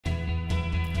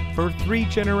For 3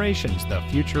 generations, the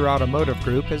Future Automotive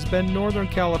Group has been Northern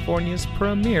California's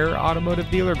premier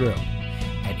automotive dealer group.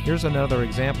 And here's another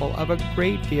example of a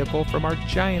great vehicle from our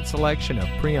giant selection of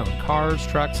pre-owned cars,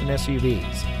 trucks, and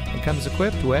SUVs. It comes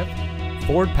equipped with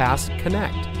Ford Pass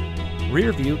Connect,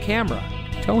 rear view camera,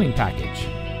 towing package,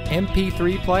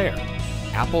 MP3 player,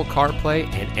 Apple CarPlay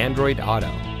and Android Auto,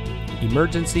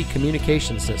 emergency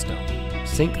communication system,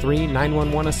 Sync 3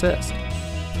 911 assist,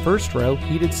 first row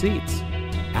heated seats,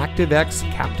 ActiveX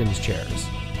captain's chairs,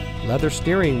 leather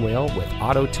steering wheel with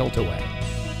auto tilt-away,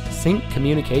 sync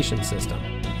communication system,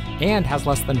 and has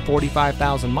less than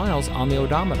 45,000 miles on the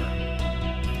odometer.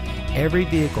 Every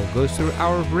vehicle goes through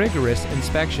our rigorous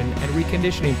inspection and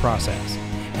reconditioning process,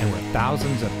 and with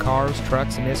thousands of cars,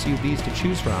 trucks, and SUVs to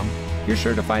choose from, you're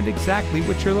sure to find exactly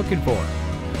what you're looking for.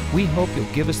 We hope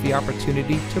you'll give us the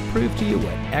opportunity to prove to you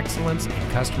what excellence in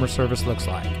customer service looks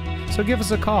like. So give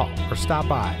us a call or stop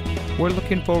by. We're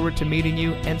looking forward to meeting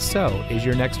you, and so is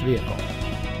your next vehicle.